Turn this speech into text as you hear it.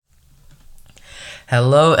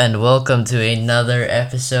Hello and welcome to another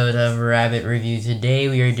episode of Rabbit Review. Today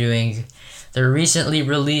we are doing the recently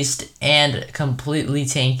released and completely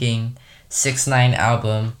tanking 6 9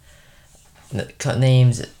 album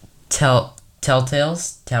named Telltales.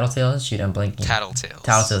 Tattletales. Shoot, I'm blanking. Tattletales.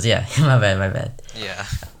 Tattletales. Yeah, my bad. Yeah.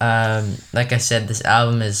 Like I said, this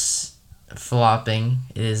album is flopping.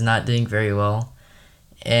 It is not doing very well,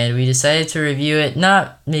 and we decided to review it.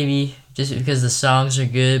 Not maybe just because the songs are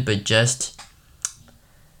good, but just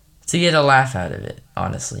to get a laugh out of it,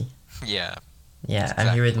 honestly. Yeah. Yeah, Exactly.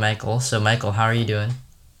 I'm here with Michael. So, Michael, how are you doing?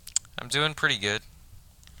 I'm doing pretty good.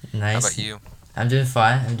 Nice. How about you? I'm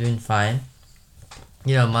doing fine.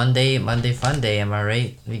 You know, Monday fun day, am I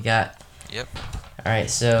right? We got... Yep. Alright,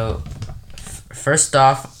 so, first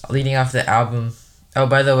off, leading off the album... Oh,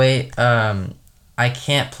 by the way, I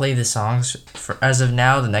can't play the songs for as of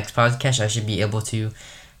now. The next podcast, I should be able to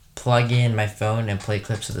plug in my phone and play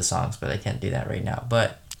clips of the songs, but I can't do that right now.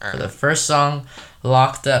 But for the first song,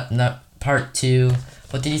 Locked Up Part 2,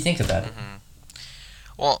 what did you think about it?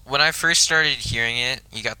 Well, when I first started hearing it,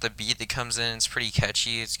 you got the beat that comes in. It's pretty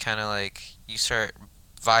catchy. It's kind of like you start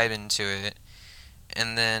vibing to it,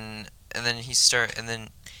 and then he's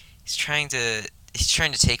trying to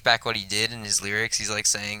take back what he did in his lyrics. He's like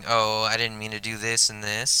saying, "Oh, I didn't mean to do this and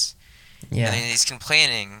this," Yeah. and then he's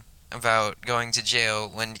complaining about going to jail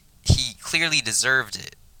when he clearly deserved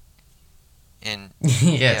it. And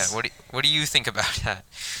Yes. yeah, what do you think about that?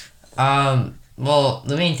 Well,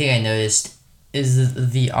 the main thing I noticed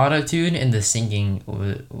is the auto-tune and the singing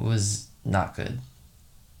was not good.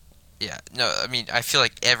 Yeah, no, I mean, I feel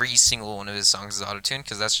like every single one of his songs is auto-tuned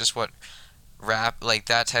because that's just what rap, like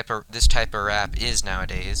this type of rap is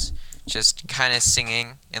nowadays. Just kind of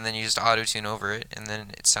singing, and then you just auto-tune over it, and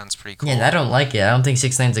then it sounds pretty cool. Yeah, and I don't like it. I don't think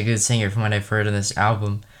 6 9's a good singer from what I've heard on this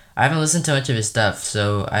album. I haven't listened to much of his stuff,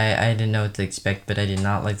 so I didn't know what to expect, but I did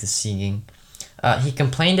not like the singing. He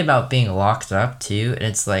complained about being locked up, too, and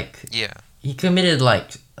it's like... Yeah. He committed,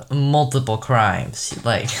 like, multiple crimes.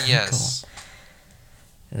 Like... Yes.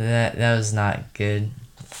 That was not good.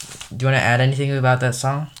 Do you want to add anything about that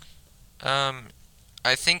song?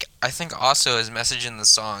 I think also his message in the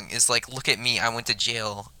song is like, look at me, I went to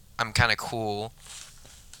jail, I'm kind of cool,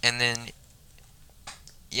 and then,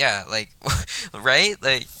 yeah, like, right?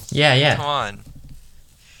 Like, Yeah. come on.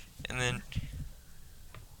 And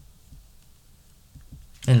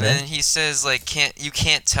then he says, like, you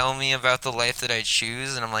can't tell me about the life that I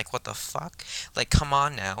choose, and I'm like, what the fuck? Like, come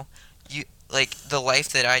on now. Like, the life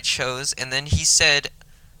that I chose, and then he said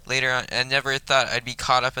later on, I never thought I'd be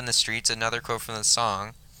caught up in the streets, another quote from the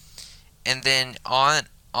song. And then on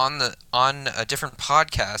a different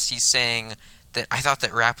podcast, he's saying that I thought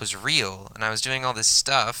that rap was real, and I was doing all this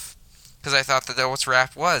stuff because I thought that what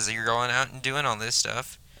rap was. You're going out and doing all this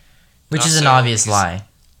stuff. Which is an obvious lie.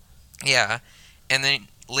 Yeah. And then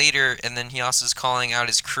later, he also is calling out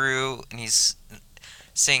his crew, and he's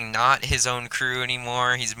saying not his own crew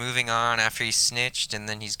anymore. He's moving on after he snitched, and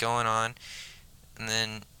then he's going on.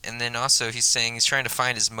 And then also he's saying he's trying to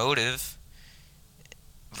find his motive,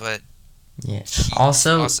 but yeah. he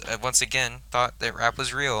Also, once again thought that rap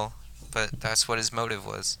was real, but that's what his motive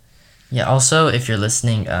was. yeah. Also, if you're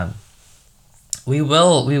listening, we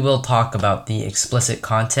will talk about the explicit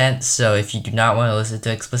content. So if you do not want to listen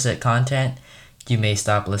to explicit content, you may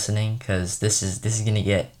stop listening because this is gonna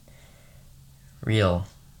get real.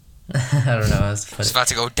 I don't know how to put it. It's about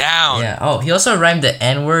to go down. Yeah. Oh, he also rhymed the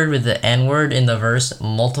N-word with the N-word in the verse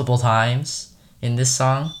multiple times in this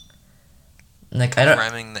song. Like I don't.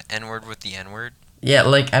 Rhyming the N-word with the N-word. Yeah,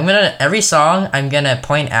 like every song I'm gonna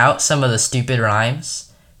point out some of the stupid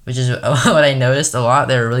rhymes, which is what I noticed a lot.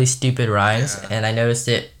 There were really stupid rhymes, Yeah. and I noticed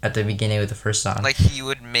it at the beginning with the first song. Like he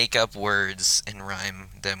would make up words and rhyme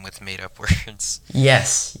them with made up words.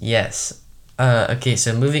 Yes. Okay,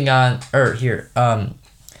 so moving on. Here.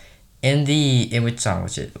 In which song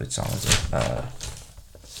was it?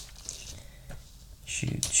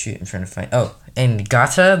 Shoot, I'm trying to find. Oh, in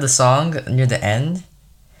Gata, the song near the end,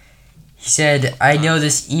 he said, "I know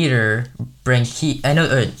this eater I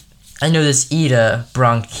know this eater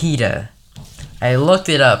bronchita. I looked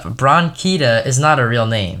it up. Bronchita is not a real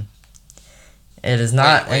name. It is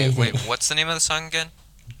not anything." Wait, what's the name of the song again?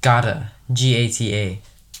 Gata, Gata.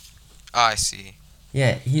 Oh, I see.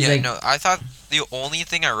 Yeah, he's like. No, I thought the only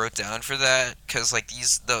thing I wrote down for that, because like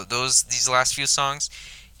these last few songs,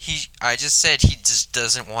 I just said he just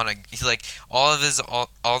doesn't want to. He like all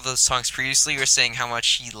the songs previously were saying how much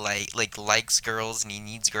he likes girls and he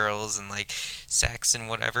needs girls and like sex and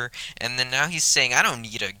whatever, and then now he's saying I don't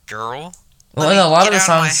need a girl. Well, in a lot of the Get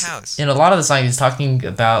out of my songs, house. he's talking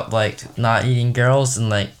about like not eating girls and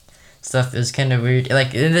like stuff is kind of weird.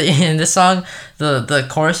 Like in this song, the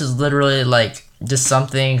chorus is literally like just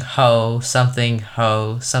something ho, something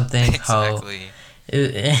ho, something ho. Exactly.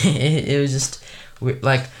 It was just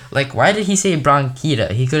like why did he say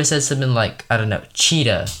bronchita? He could have said something like, I don't know,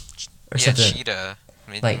 cheetah or Yeah, something. cheetah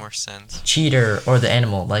made Like, more sense. cheater or the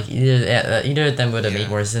animal. Like either of them would have Yeah. made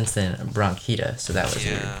more sense than bronchita. So that was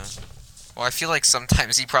weird. Well, I feel like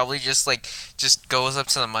sometimes he probably just goes up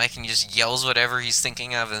to the mic and he just yells whatever he's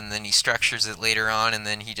thinking of, and then he structures it later on, and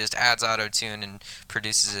then he just adds auto tune and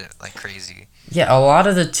produces it like crazy. Yeah, a lot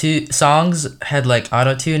of the two songs had like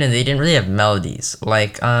auto tune and they didn't really have melodies.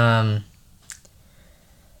 Like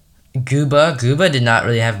Gooba did not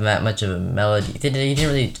really have that much of a melody. He didn't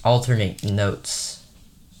really alternate notes.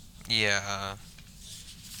 Yeah.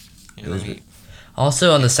 It was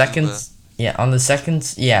also on the second. Gooba. On the second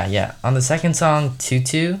song,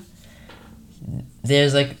 Tutu,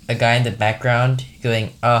 there's like a guy in the background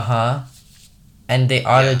going and they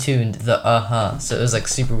auto-tuned the so it was like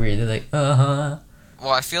super weird. They're like Well,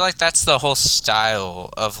 I feel like that's the whole style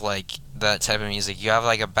of like that type of music. You have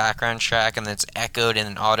like a background track and then it's echoed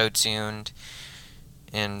and auto-tuned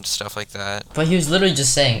and stuff like that. But he was literally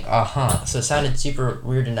just saying so it sounded super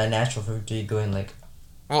weird and unnatural for him to be going like.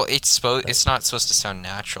 Well, it's not supposed to sound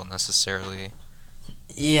natural necessarily.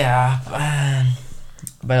 Yeah,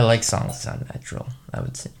 but I like songs that sound natural, I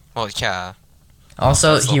would say. Well, yeah.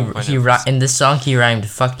 Also, That's the whole point in this song he rhymed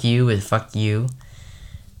 "fuck you" with "fuck you."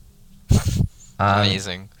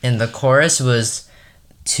 Amazing. And the chorus was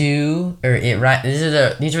two, or it rhymed.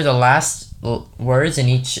 These were the last words in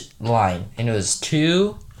each line, and it was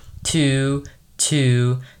two, the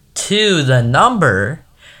number.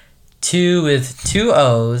 2 with 2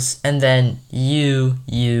 O's, and then you.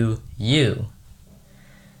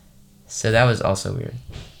 So that was also weird.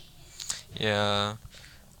 Yeah.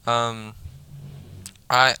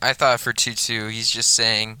 I thought for Tutu, he's just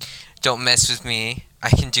saying, don't mess with me. I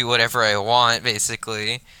can do whatever I want,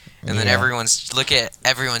 basically. And then everyone's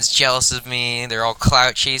jealous of me. They're all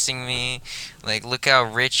clout chasing me. Like, look how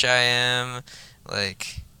rich I am.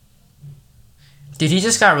 Like... Dude, he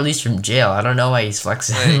just got released from jail. I don't know why he's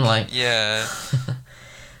flexing. Yeah.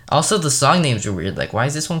 Also, the song names are weird. Like, why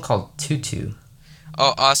is this one called Tutu?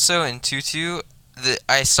 Oh, also in Tutu,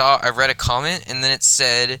 I read a comment and then it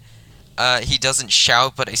said, he doesn't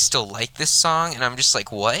shout, but I still like this song. And I'm just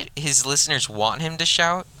like, what? His listeners want him to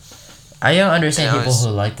shout? I don't understand people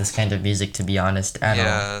who like this kind of music, to be honest, at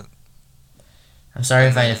all. I'm sorry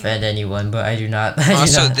if I offend anyone, but I do not.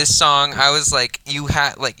 This song, I was like,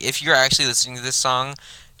 if you're actually listening to this song,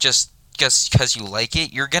 just because you like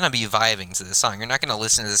it, you're gonna be vibing to this song. You're not gonna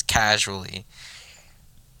listen to this casually.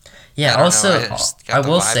 Yeah. Also, I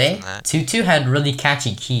will say, Tutu had really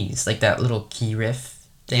catchy keys, like that little key riff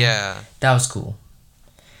thing. Yeah. That was cool.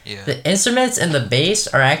 Yeah. The instruments and the bass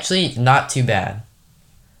are actually not too bad.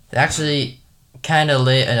 They actually kind of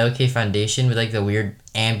lit an okay foundation with like the weird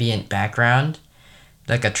ambient background.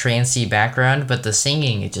 Like a trancey background, but the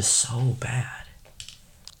singing is just so bad.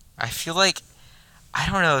 I feel like, I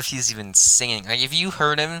don't know if he's even singing. Like, if you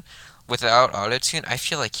heard him without autotune, I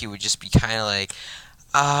feel like he would just be kind of like,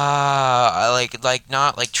 like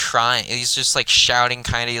not like trying. He's just like shouting,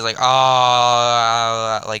 kind of. He's like,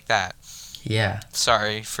 like that. Yeah.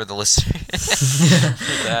 Sorry for the listener.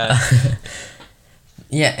 For that.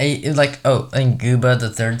 Yeah, in Gooba, the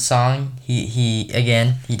third song, he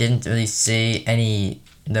didn't really say any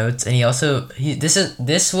notes, and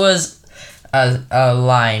this was a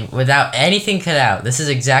line without anything cut out. This is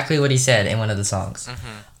exactly what he said in one of the songs.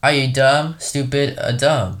 Mm-hmm. Are you dumb, stupid, or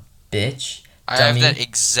dumb, bitch? I dummy? have that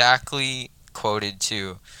exactly quoted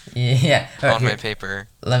too. Yeah. Right, on my paper.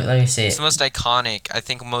 Let me say it's the most iconic, I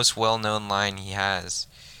think, most well-known line he has.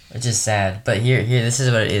 Which is sad, but here, this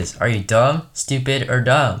is what it is. Are you dumb, stupid, or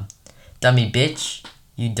dumb? Dummy bitch,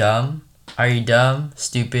 you dumb? Are you dumb,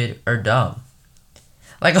 stupid, or dumb?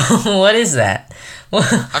 Like, what is that?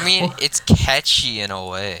 I mean, it's catchy in a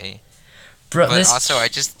way. Bro, but also, I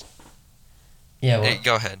just... Yeah, well... Hey,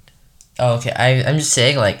 go ahead. Oh, okay. I'm just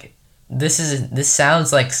saying, like, this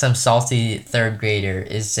sounds like some salty third grader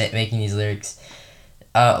is making these lyrics.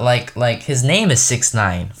 Like his name is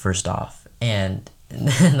 6ix9ine, first off, and...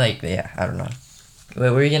 like, yeah, I don't know.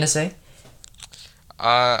 What were you gonna say?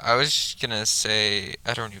 I was just gonna say,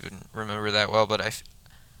 I don't even remember that well, but I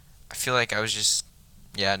feel like I was just,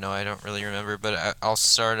 yeah, no, I don't really remember, but I'll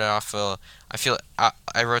start off,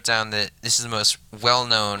 I wrote down that this is the most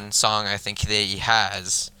well-known song I think that he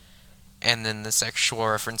has, and then the sexual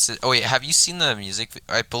references, oh wait, have you seen the music,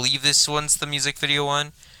 I believe this one's the music video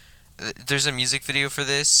one, there's a music video for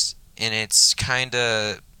this, and it's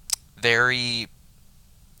kinda very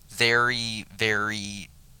very, very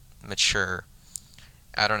mature.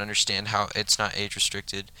 I don't understand how it's not age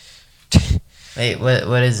restricted. Wait,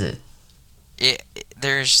 what is it?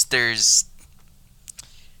 There's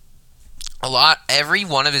a lot. Every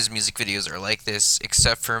one of his music videos are like this,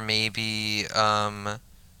 except for maybe the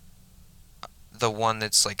one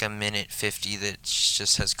that's like a minute 50 that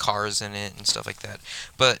just has cars in it and stuff like that.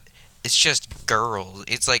 But it's just girls.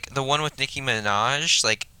 It's like the one with Nicki Minaj.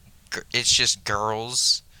 Like it's just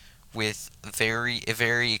girls with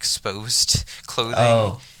very exposed clothing.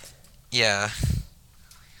 Oh, Yeah,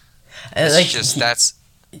 and, it's like just that's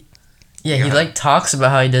yeah, go he ahead. like talks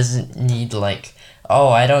about how he doesn't need like, oh,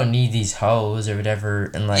 I don't need these hoes or whatever,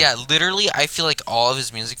 and like Yeah, literally, I feel like all of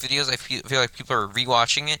his music videos, I feel like people are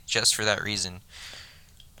rewatching it just for that reason.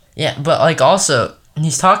 yeah, but like also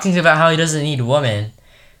he's talking about how he doesn't need women,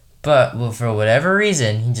 but well, for whatever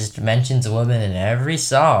reason he just mentions women in every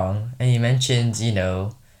song, and he mentions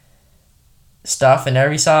stuff in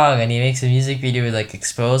every song, and he makes a music video with like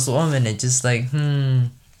exposed woman. It's just like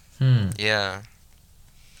Yeah.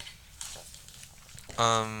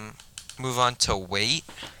 Um, Move on to Wait.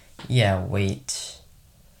 Yeah, wait.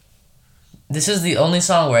 This is the only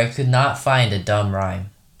song where I could not find a dumb rhyme.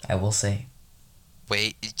 I will say.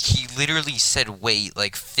 Wait, he literally said wait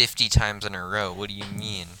like 50 times in a row. What do you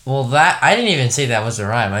mean? Well, that I didn't even say that was a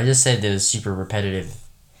rhyme. I just said it was super repetitive.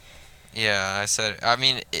 Yeah, I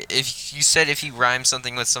mean, if you said if he rhymes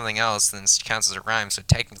something with something else, then it counts as a rhyme, so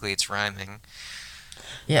technically it's rhyming.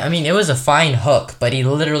 Yeah, I mean it was a fine hook, but he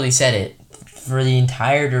literally said it for the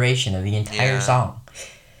entire duration of the entire Yeah. song.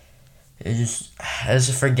 It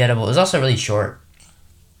was forgettable. It was also really short.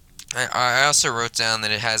 I also wrote down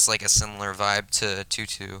that it has like a similar vibe to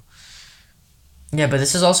Tutu. Yeah, but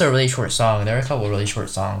this is also a really short song. There are a couple really short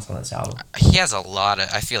songs on this album. He has a lot of.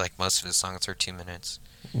 I feel like most of his songs are 2 minutes.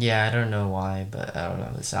 Yeah, I don't know why, but I don't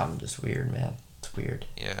know. This album just weird, man. It's weird.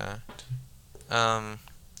 Yeah.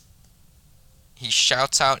 He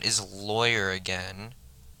shouts out his lawyer again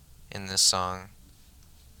in this song.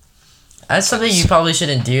 That's something you probably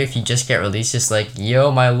shouldn't do if you just get released. Just like,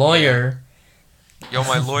 yo, my lawyer. Yo,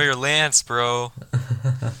 my lawyer Lance, bro.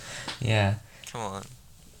 Yeah. Come on.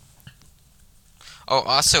 Oh,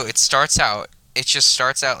 also, it just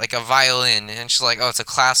starts out like a violin, and it's like, oh, it's a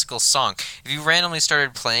classical song. If you randomly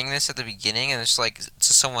started playing this at the beginning, and it's like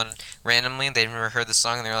to someone randomly, they've never heard the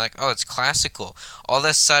song, and they're like, oh, it's classical. All of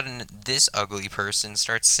a sudden, this ugly person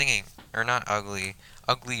starts singing. Or not ugly,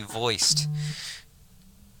 ugly voiced.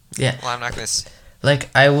 Yeah. Well, I'm not gonna. Like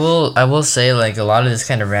I will say like a lot of this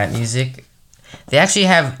kind of rap music, they actually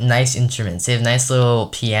have nice instruments. They have nice little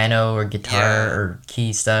piano or guitar Yeah. or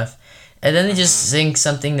key stuff, and then they just sing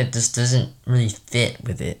something that just doesn't really fit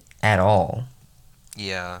with it at all.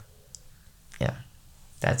 Yeah.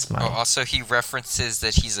 That's Oh, my also, he references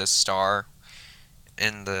that he's a star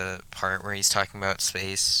in the part where he's talking about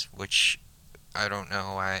space, which I don't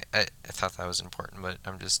know why. I thought that was important, but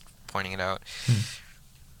I'm just pointing it out.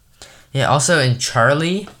 yeah. Also in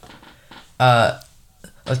Charlie, okay,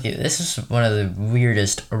 this is one of the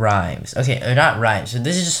weirdest rhymes. Okay, or not rhymes. So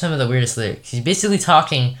this is just some of the weirdest lyrics. He's basically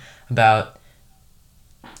talking about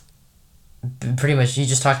pretty much he's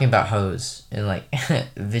just talking about hoes and like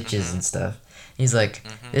bitches and stuff. He's like,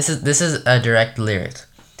 this is a direct lyric.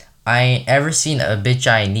 I ain't ever seen a bitch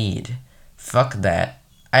I need. Fuck that.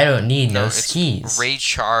 I don't need no it's skis. Ray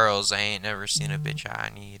Charles. I ain't never seen a bitch I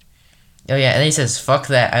need. Oh yeah, and then he says, fuck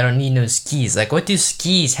that. I don't need no skis. Like, what do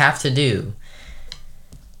skis have to do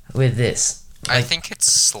with this? I Like, think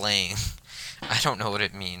it's slang. I don't know what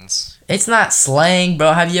it means. it's not slang,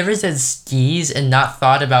 bro. Have you ever said skis and not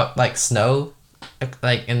thought about like snow,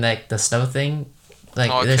 like in like the snow thing? Like,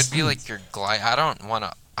 Oh, it there's could be like your glide. I don't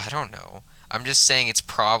know. I'm just saying it's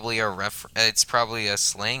probably It's probably a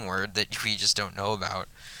slang word that we just don't know about.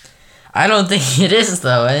 I don't think it is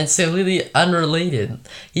though, and it's completely unrelated.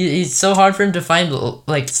 It's so hard for him to find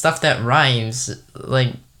like stuff that rhymes.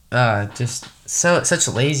 Like, just such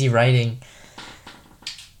lazy writing.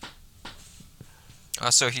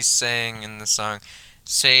 Also, he's saying in the song,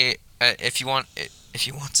 "Say if you want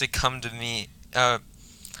to come to me,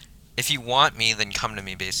 if you want me, then come to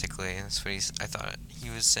me." Basically, that's what I thought he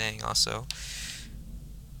was saying. Also,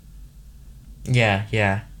 Yeah,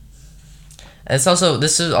 yeah.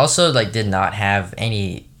 This is also like did not have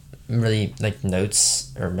any really like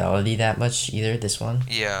notes or melody that much either. This one.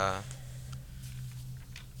 yeah,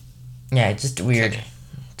 Yeah, it's just weird. Okay.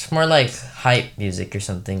 It's more like hype music or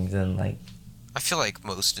something than like. I feel like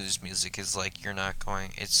most of his music is like you're not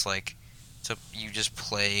going. It's like you just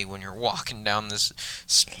play when you're walking down the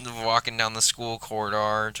school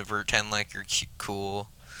corridor to pretend like you're cool.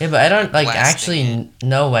 Yeah, but I don't like blasting actually it.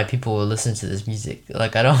 know why people would listen to this music.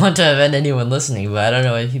 Like, I don't want to offend anyone listening, but I don't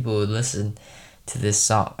know why people would listen to this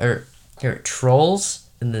song. Or here, Trolls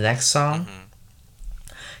in the next song. Hmm.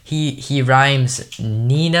 He rhymes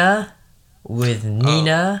Nina Oh,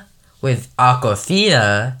 with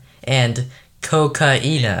Aquafina and it,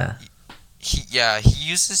 Cocaina. he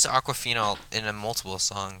uses Aquafina in multiple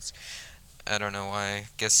songs. I don't know why. I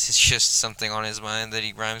guess it's just something on his mind that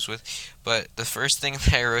he rhymes with. But the first thing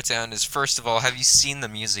that I wrote down is, first of all, have you seen the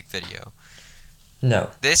music video? No.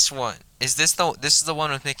 This one this is the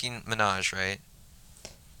one with Nicki Minaj, right?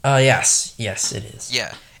 Yes. Yes, it is.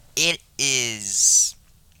 Yeah, it is.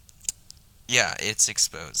 Yeah, it's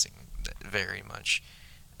exposing very much.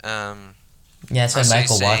 Um, Yeah, that's why also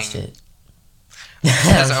Michael he's watched saying it.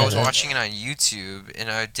 because I'm I was sorry. watching it on YouTube and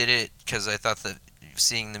I did it because I thought that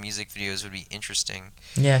seeing the music videos would be interesting.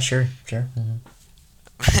 Yeah, sure. Sure. Hmm.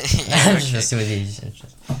 Yeah, I'm just okay. messing with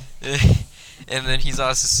you. And then he's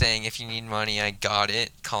also saying, if you need money, I got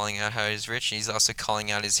it, calling out how he's rich. He's also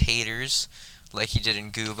calling out his haters, like he did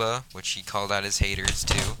in Gooba, which he called out his haters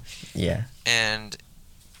too. Yeah. And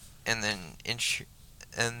and then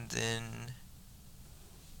and then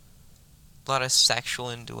a lot of sexual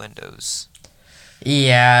innuendos.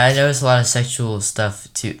 Yeah, I noticed a lot of sexual stuff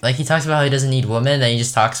too. Like he talks about how he doesn't need women, then he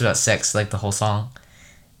just talks about sex like the whole song,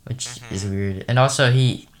 which is Hmm. weird. And also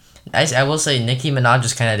I will say Nicki Minaj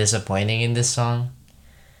was kind of disappointing in this song.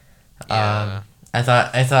 Yeah. I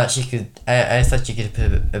thought I thought she could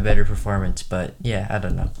put a better performance, but yeah, I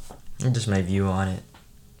don't know. Just my view on it.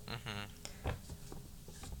 Hmm.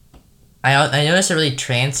 I noticed a really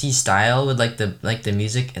trancey style with like the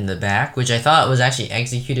music in the back, which I thought was actually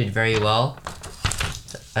executed very well.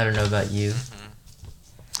 I don't know about you. Hmm.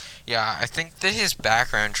 Yeah, I think that his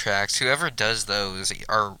background tracks, whoever does those,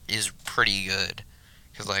 is pretty good.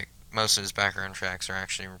 Cause like most of his background tracks are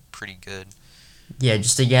actually pretty good. Yeah,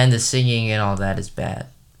 just again the singing and all that is bad,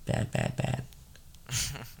 bad, bad, bad.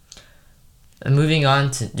 Moving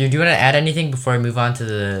on to, do you want to add anything before I move on to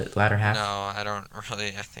the latter half? No, I don't really.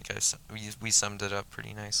 I think we summed it up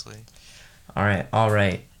pretty nicely. All right, all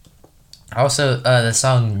right. Also, the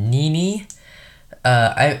song Nini.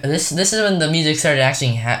 This is when the music started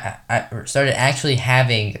started actually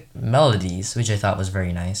having melodies, which I thought was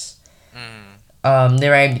very nice. Mm, They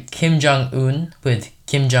rhymed Kim Jong Un with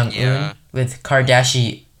Kim Jong Un yeah, with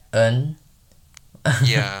Kardashian.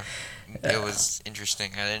 yeah. It was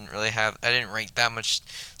interesting. I didn't write that much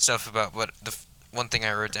stuff about, but one thing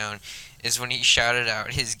I wrote down is when he shouted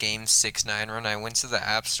out his game 6ix9ine run. I went to the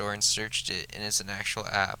app store and searched it, and it's an actual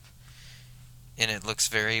app, and it looks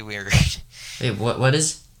very weird. Wait, what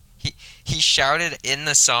is? He shouted in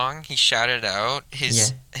the song. He shouted out Yeah.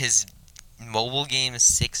 his mobile game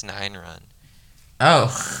 6ix9ine run,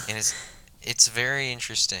 Oh. and it's very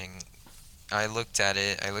interesting. I looked at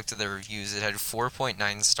it. I looked at the reviews. It had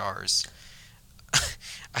 4.9 stars.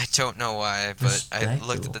 I don't know why, but I looked at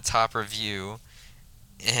Respectable. the top review,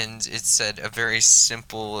 and it said a very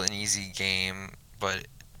simple and easy game, but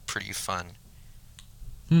pretty fun.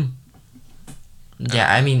 Hmm.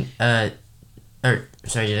 Yeah, I Um, mean, or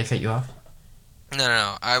sorry, did I cut you off?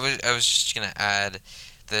 no. I was just gonna add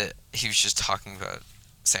that he was just talking about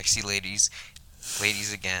sexy ladies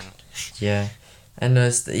again. Yeah. I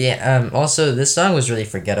noticed. Yeah. Also, this song was really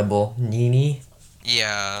forgettable. Nini.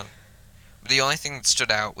 Yeah. The only thing that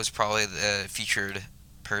stood out was probably the featured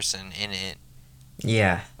person in it,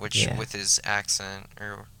 Yeah. which Yeah. with his accent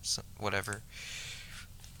or whatever.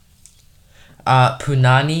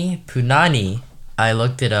 Punani. I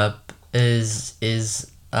looked it up. Is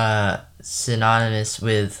synonymous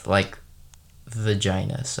with like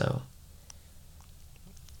vagina. So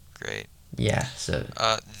Great. yeah. So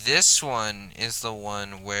This one is the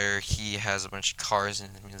one where he has a bunch of cars in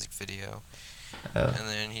the music video, oh. and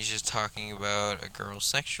then he's just talking about a girl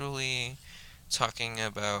sexually, talking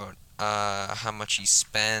about how much he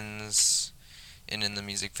spends, and in the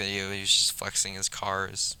music video he's just flexing his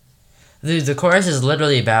cars. The chorus is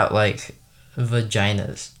literally about like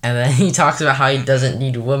vaginas, and then he talks about how he doesn't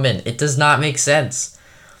need women. It does not make sense.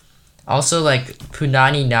 Also, like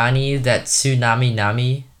punani nani, that tsunami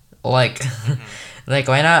nami, like, Hmm. like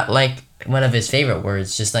why not like one of his favorite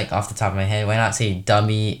words? Just like off the top of my head, why not say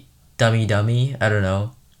dummy, dummy, dummy? I don't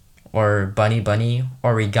know, or bunny, bunny,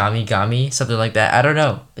 or rigami, gami, something like that. I don't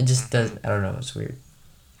know. It just does. Hmm. I don't know. It's weird.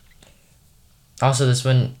 Also, this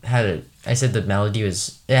one had a. I said the melody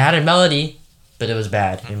was. It had a melody, but it was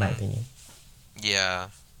bad in my Hmm. opinion. Yeah,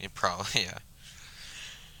 it probably yeah.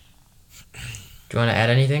 Do you want to add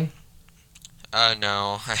anything?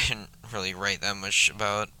 No, I didn't really write that much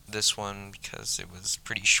about this one because it was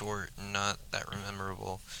pretty short and not that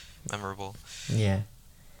memorable. Yeah.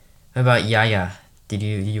 What about Yaya? Did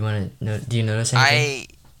you want to know? Do you notice anything?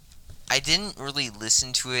 I didn't really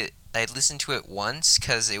listen to it. I listened to it once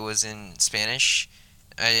because it was in Spanish.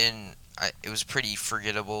 It was pretty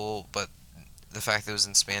forgettable, but the fact that it was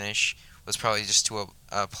in Spanish was probably just to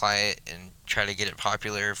apply it and try to get it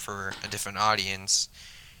popular for a different audience.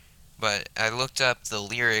 But I looked up the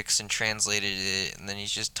lyrics and translated it, and then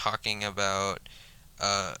he's just talking about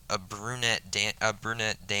a brunette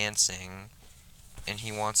dancing, and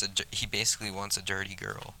he basically wants a dirty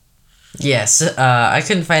girl. Yes. I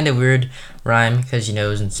couldn't find a weird rhyme because it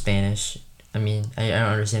was in Spanish. I mean, I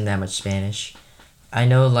don't understand that much Spanish. I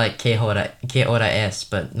know like que hora es,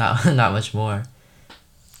 but not not much more.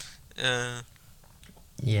 Yeah.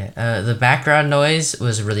 The background noise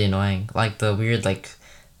was really annoying. Like the weird like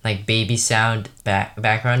baby sound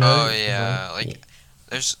background noise. Oh yeah, like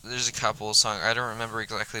there's a couple of songs. I don't remember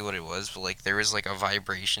exactly what it was, but like there was like a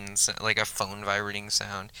vibration, like a phone vibrating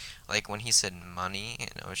sound. Like when he said money,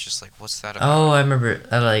 and I was just like, what's that about? Oh, I remember.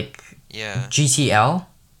 Yeah. GTL.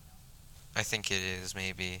 I think it is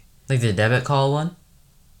maybe. Like the debit call one.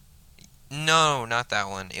 No, not that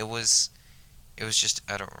one. It was just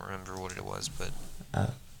I don't remember what it was, but.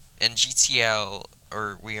 Oh. And GTL,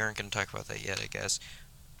 or we aren't gonna talk about that yet, I guess.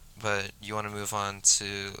 But you want to move on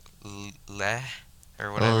to Le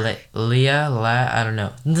or whatever. Leah, I don't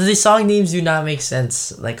know. The song names do not make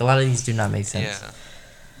sense. Like a lot of these do not make sense. Yeah.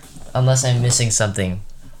 Unless I'm missing something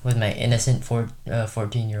with my innocent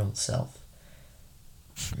 14-year-old self.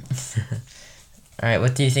 All right,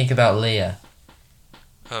 what do you think about Leah?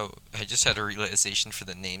 Oh, I just had a realization for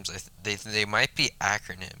the names. They might be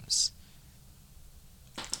acronyms.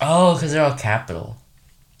 Oh, because they're all capital.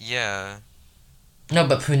 Yeah. No,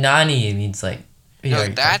 but Punani means like. No,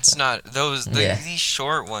 that's not those. These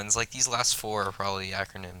short ones, like these last four, are probably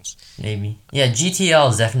acronyms. Maybe. Yeah,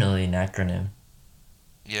 GTL is definitely an acronym.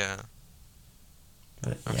 Yeah.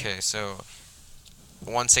 But, yeah. Okay, so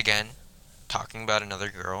once again, talking about another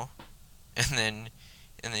girl, and then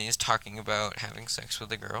he's talking about having sex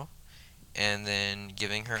with a girl, and then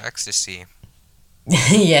giving her ecstasy.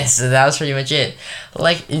 Yes, so that was pretty much it.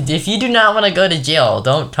 Like, if you do not want to go to jail,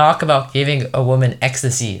 don't talk about giving a woman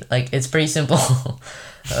ecstasy. Like, it's pretty simple.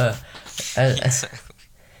 Exactly.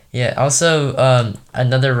 Yeah, also,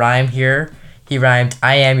 another rhyme here. He rhymed,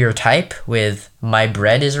 I am your type with my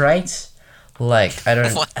bread is right. Like, I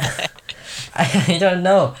don't... I don't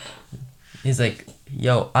know. He's like,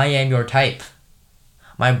 yo, I am your type.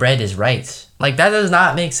 My bread is right. Like, that does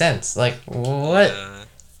not make sense. Like, what?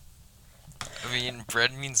 I mean,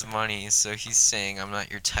 bread means money, so he's saying I'm not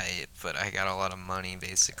your type, but I got a lot of money,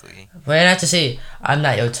 basically. But I have to say, I'm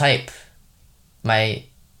not your type. My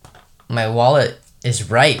wallet is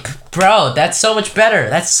ripe. Bro, that's so much better.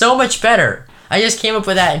 That's so much better. I just came up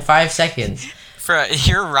with that in 5 seconds. For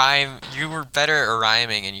your rhyme, you were better at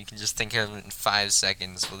rhyming, and you can just think of it in 5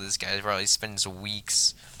 seconds. Well, this guy probably spends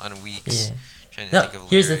weeks on weeks. Yeah. Trying to think of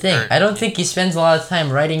Here's the thing. I don't think he spends a lot of time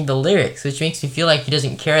writing the lyrics, which makes me feel like he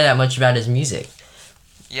doesn't care that much about his music.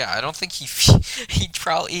 Yeah, I don't think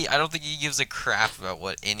I don't think he gives a crap about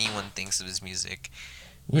what anyone thinks of his music.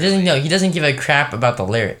 He doesn't know. He doesn't give a crap about the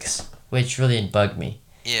lyrics, which really bugged me.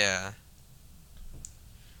 Yeah.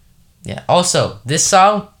 Yeah. Also, this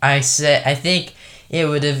song, I think it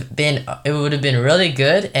would have been really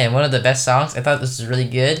good and one of the best songs. I thought this was really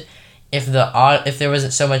good if there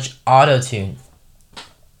wasn't so much auto-tune.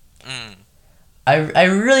 I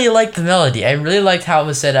really liked the melody. I really liked how it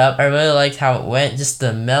was set up. I really liked how it went. Just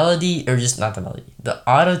the melody, or just not the melody. The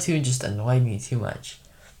auto-tune just annoyed me too much.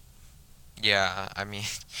 Yeah, I mean,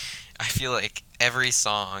 I feel like every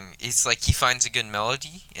song, it's like he finds a good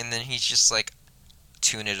melody, and then he's just like,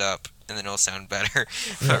 tune it up, and then it'll sound better.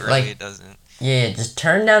 But really it doesn't. Yeah, just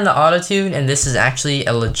turn down the auto-tune, and this is actually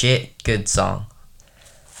a legit good song.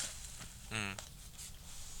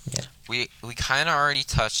 Yeah. We kind of already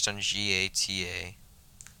touched on GATA.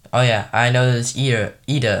 Oh yeah, I know this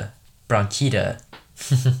Ida Bronchita.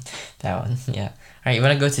 That one, yeah. Alright, you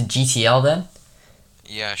want to go to GTL then?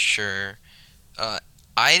 Yeah, sure. I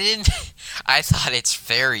thought it's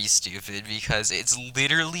very stupid because it's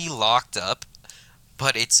literally locked up,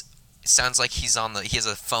 but it sounds like he has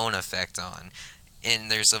a phone effect on.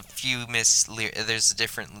 And there's a few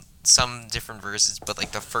some different verses, but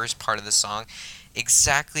like the first part of the song,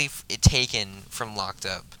 exactly taken from Locked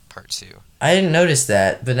Up Part 2. I didn't notice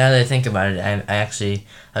that, but now that I think about it, I actually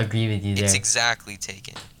agree with you there. It's exactly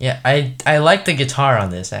taken. Yeah, I like the guitar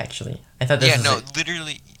on this actually. I thought this was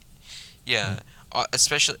literally, yeah.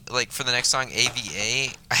 Especially like for the next song,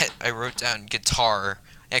 AVA, I wrote down guitar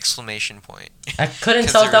exclamation point. I couldn't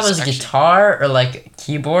 'Cause tell there if that was was actually- guitar or like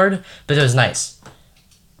keyboard, but it was nice.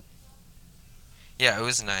 Yeah, it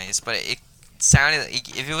was nice, but it sounded.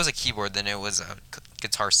 If it was a keyboard, then it was a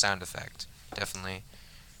guitar sound effect. Definitely.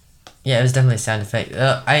 Yeah, it was definitely a sound effect.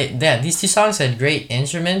 These two songs had great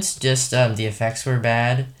instruments. Just the effects were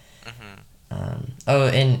bad.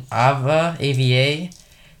 In AVA,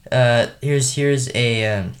 here's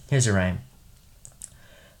a rhyme.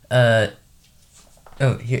 I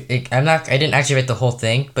didn't actually write the whole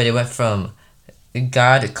thing, but it went from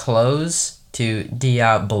God close to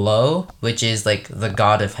Diablo, which is like the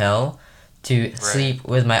god of hell, to sleep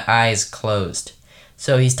with my eyes closed.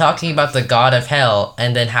 So he's talking about the god of hell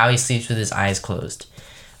and then how he sleeps with his eyes closed.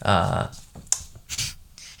 And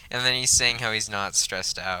then he's saying how he's not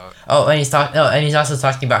stressed out. And he's also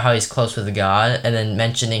talking about how he's close with God, and then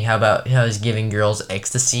mentioning how he's giving girls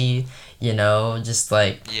ecstasy. Just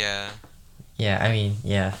like Yeah. yeah. I mean,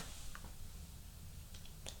 yeah.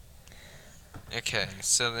 Okay,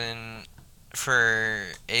 so then for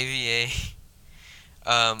AVA,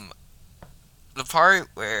 the part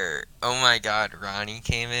where oh my god Ronnie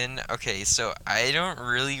came in. Okay, so I don't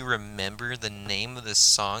really remember the name of the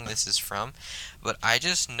song this is from, but I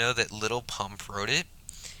just know that Lil Pump wrote it,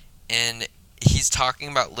 and he's talking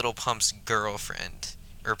about Lil Pump's girlfriend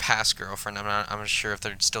or past girlfriend. I'm not sure if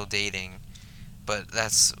they're still dating, but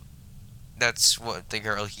that's what the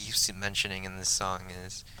girl he keeps mentioning in this song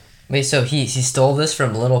is. Wait, so he stole this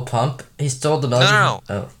from Lil Pump? He stole the melody? No.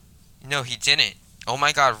 Oh. No, he didn't. Oh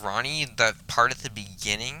my god, Ronnie, that part at the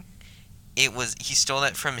beginning, he stole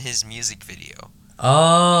that from his music video.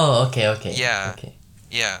 Oh, okay. Yeah. Okay.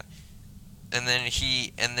 Yeah. And then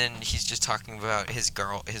he's just talking about his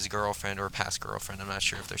girlfriend or past girlfriend. I'm not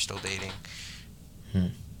sure if they're still dating.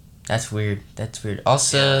 That's weird.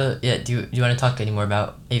 Also, do you want to talk any more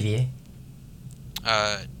about AVA?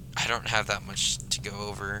 I don't have that much to go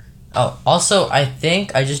over. Oh, also, I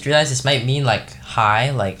think I just realized this might mean like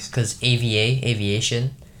high, like because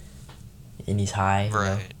aviation, and he's high,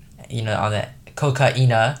 Right. On that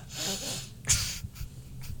cocaina,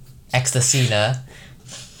 ecstasy-na.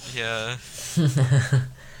 Yeah.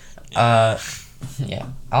 Yeah.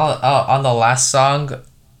 On the last song,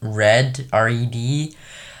 Red, R-E-D,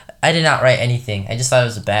 I did not write anything. I just thought it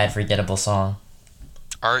was a bad, forgettable song.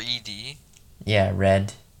 R.E.D. Yeah,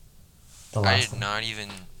 Red. I did not even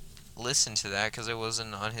listen to that because it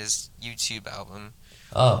wasn't on his YouTube album.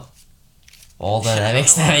 Oh. Well, then that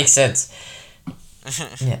makes sense.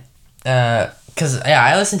 Yeah. Cause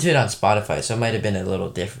I listened to it on Spotify, so it might have been a little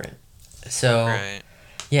different. So Right.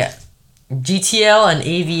 yeah, GTL and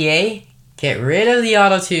AVA, get rid of the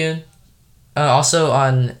auto-tune. Also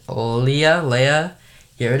on Leia,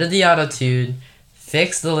 get rid of the auto-tune,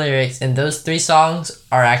 fix the lyrics, and those 3 songs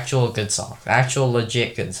are actual good songs, actual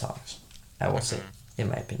legit good songs. I will say, in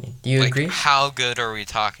my opinion. Do you agree? How good are we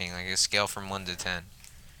talking? Like a scale from 1 to 10.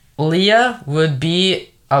 Leia would be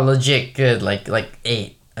a legit good, like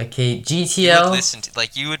 8. Okay, GTL.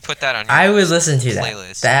 You would put that on your I would listen to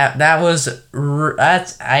playlist. That was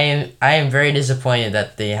I am very disappointed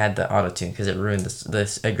that they had the auto-tune because it ruined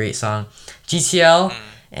this a great song. GTL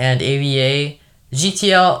and AVA.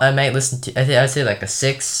 GTL I might listen to. I'd say like a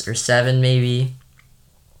 6 or 7 maybe.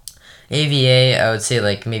 AVA I would say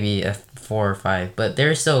like maybe a 4 or 5, but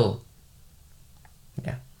they're still.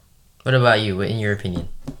 Yeah. What about you? In your opinion?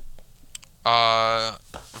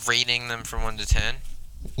 Rating them from 1 to 10.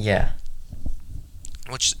 Yeah.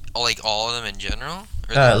 Which like all of them in general?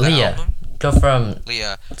 Or the Leia. album? Go from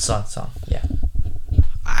Leia. song. Yeah.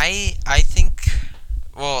 I think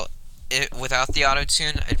without the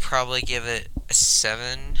auto-tune, I'd probably give it a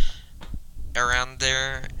 7 around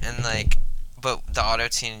there, and but the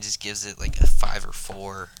auto-tune just gives it like a 5 or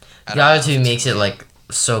 4. The auto-tune makes it like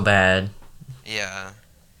so bad. Yeah.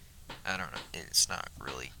 I don't know. It's not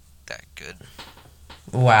really that good.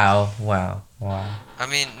 Wow. I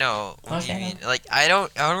mean, no. What do you mean? Like I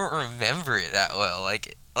don't remember it that well.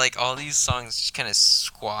 Like all these songs just kind of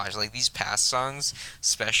squash. Like these past songs,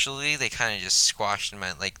 especially, they kind of just squashed in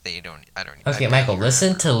my they don't. I don't. Okay, I Michael, barely listen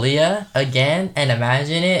remember. to Leah again and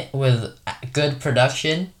imagine it with good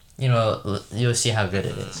production. You'll see how good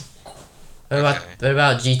it is. What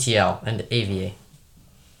about GTL and AVA?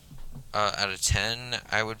 Out of 10,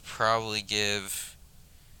 I would probably give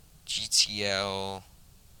GTL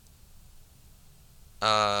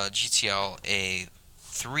a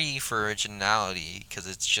 3 for originality, because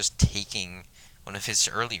it's just taking one of his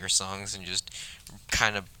earlier songs and just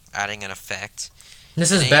kind of adding an effect.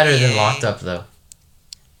 This is better than Locked Up, though.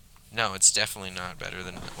 No, it's definitely not better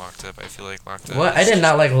than Locked Up. I feel like Locked Up. What? I did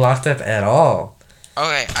not like Locked Up at all.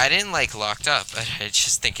 Okay, I didn't like Locked Up. I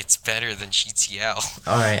just think it's better than GTL.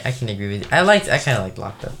 All right, I can agree with you. I kind of like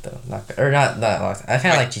Locked Up though. Not Locked. I kind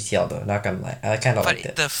of But like GTL though. Not gonna lie, I kind of liked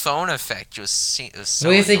but it. the phone effect was so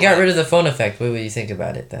What if they got annoying. rid of the phone effect? What would you think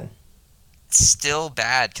about it then? It's still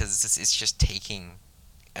bad because it's just taking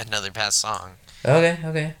another past song. Okay,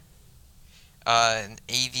 okay. An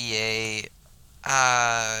AVA,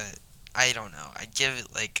 I don't know. I'd give it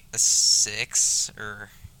like a 6 or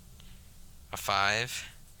a 5.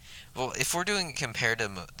 Well, if we're doing it compared to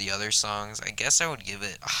the other songs, I guess I would give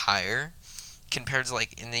it a higher compared to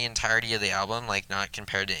like in the entirety of the album, like not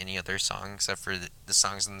compared to any other song except for the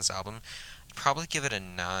songs in this album. I'd probably give it a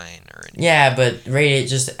 9 or an Yeah, but rate it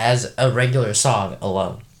just as a regular song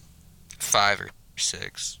alone. 5 or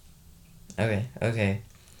 6. Okay, okay. Okay.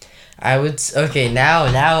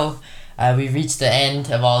 We've reached the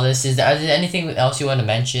end of all this. Is there anything else you want to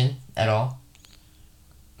mention at all?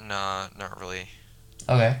 Nah, not really.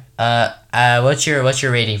 Okay. What's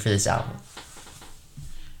your rating for this album?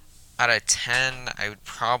 Out of 10, I would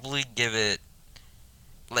probably give it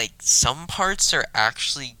like some parts are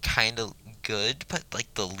actually kind of good, but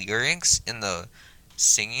like the lyrics and the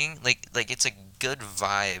singing, like it's a good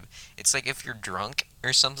vibe. It's like if you're drunk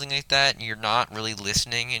or something like that and you're not really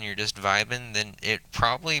listening and you're just vibing, then it'd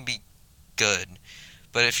probably be good.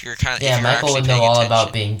 But if Yeah, you're Michael actually would know paying all about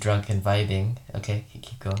attention, being drunk and vibing. Okay,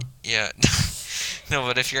 keep going. yeah. No,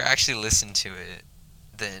 but if you're actually listening to it,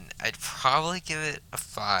 then I'd probably give it a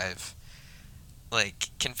 5. Like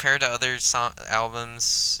compared to other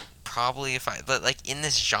albums, probably if I but like in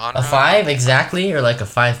this A genre, 5 exactly, or like a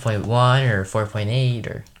 5.1 or 4.8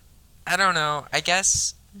 or. I don't know. I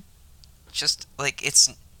guess just like it's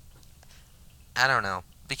I don't know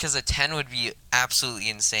because a 10 would be absolutely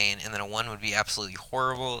insane and then a 1 would be absolutely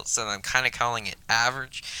horrible. So I'm kind of calling it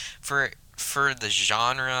average for the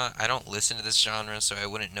genre. I don't listen to this genre, so I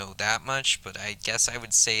wouldn't know that much. But I guess I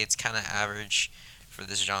would say it's kind of average for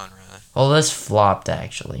this genre. Well, this flopped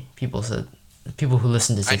actually. People who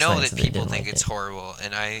listened to I Six know Nights that said they people didn't think like it's it. horrible,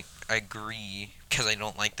 and I agree because I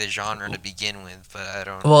don't like the genre to begin with. But I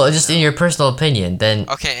don't Well, really just in know. your personal opinion, then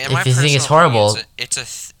Okay, in my if you think it's personal opinion, horrible,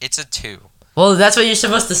 it's a 2. well, that's what you're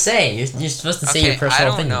supposed to say. You're supposed to say your Okay, I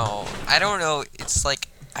personal don't opinion. know. I don't know. It's like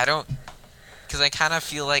I don't because I kind of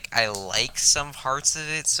feel like I like some parts of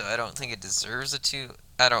it, so I don't think it deserves a 2.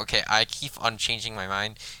 I don't. Okay, I keep on changing my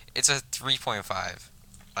mind. It's a 3.5.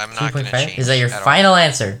 I'm not gonna 3.5? Is that change your at all. final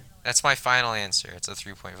answer? That's my final answer. It's a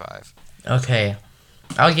 3.5. Okay.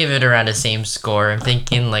 I'll give it around the same score. I'm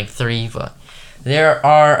thinking like 3, but there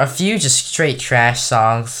are a few just straight trash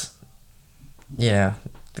songs. Yeah.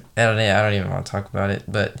 I don't even want to talk about it,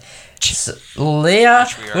 but Leah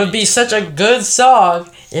Which we would already be did, such a though. good song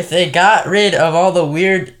if they got rid of all the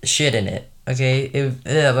weird shit in it. Okay?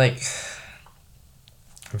 Like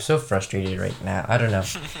I'm so frustrated right now. I don't know.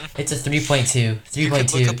 It's a 3.2. You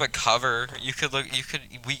could look 3.2. up a cover. You could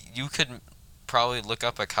probably look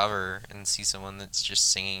up a cover and see someone that's just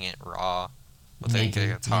singing it raw with a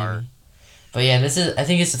guitar. Maybe. But yeah, I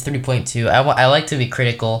think it's a 3.2. I like to be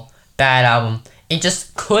critical. Bad album. It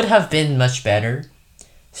just could have been much better.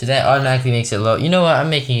 So that automatically makes it low. You know what? I'm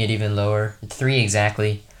making it even lower. 3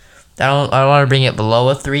 exactly. I don't want to bring it below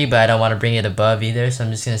a 3, but I don't want to bring it above either. So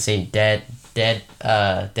I'm just going to say dead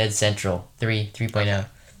central. 3.0.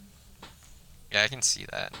 Yeah, I can see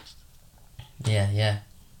that. Yeah, yeah.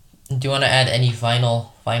 Do you want to add any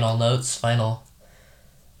final notes? I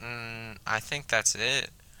think that's it.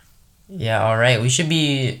 Yeah, all right. We should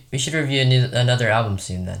review another album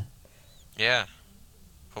soon then. Yeah.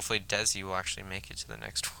 Hopefully Desi will actually make it to the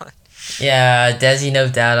next one. Yeah, Desi no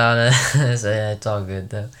doubt on it. So yeah, it's all good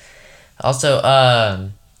though. Also,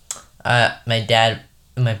 my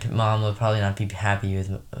mom will probably not be happy with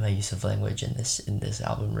my use of language in this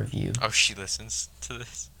album review. Oh, she listens to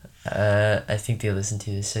this. I think they listen to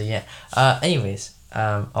this. So yeah. Anyways,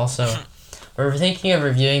 also, we're thinking of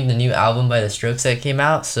reviewing the new album by The Strokes that came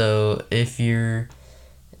out. So if you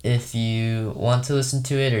want to listen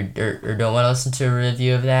to it or don't want to listen to a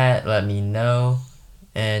review of that, let me know.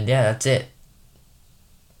 And yeah, that's it.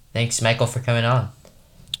 Thanks, Michael, for coming on.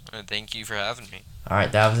 Thank you for having me.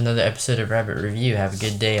 Alright, that was another episode of Rabbit Review. Have a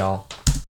good day, all.